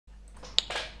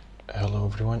Hello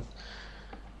everyone.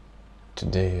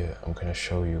 Today I'm gonna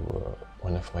show you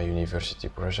one of my university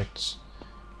projects.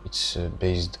 It's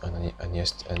based on an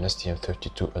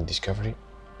STM32L discovery.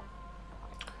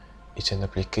 It's an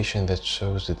application that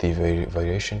shows the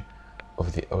variation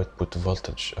of the output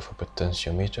voltage of a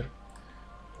potentiometer.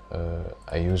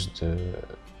 I used two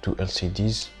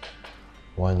LCDs.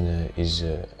 One is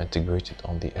integrated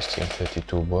on the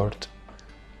STM32 board,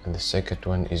 and the second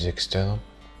one is external.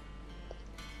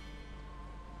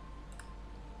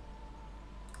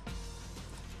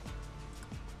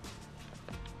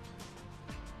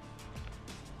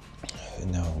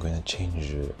 Now I'm gonna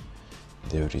change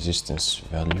the resistance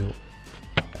value,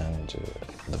 and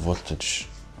the voltage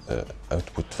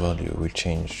output value will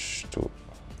change to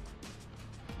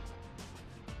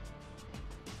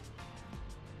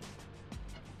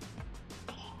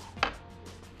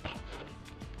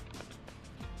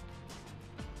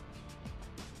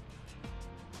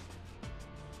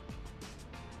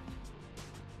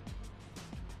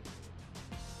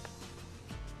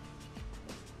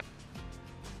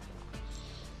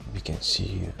we can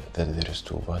see that there is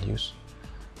two values.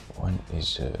 One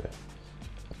is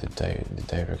the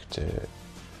direct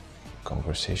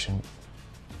conversion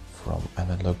from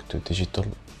analog to digital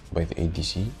by the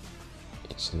ADC.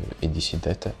 It's ADC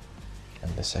data,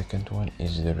 and the second one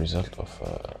is the result of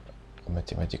a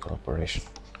mathematical operation.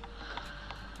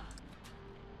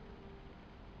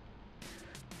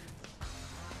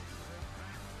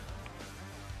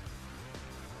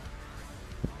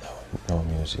 Now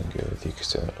I'm using the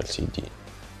external LCD,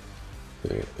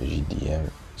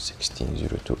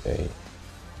 GDM1602A,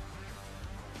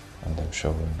 and I'm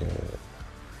showing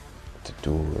the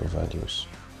two values.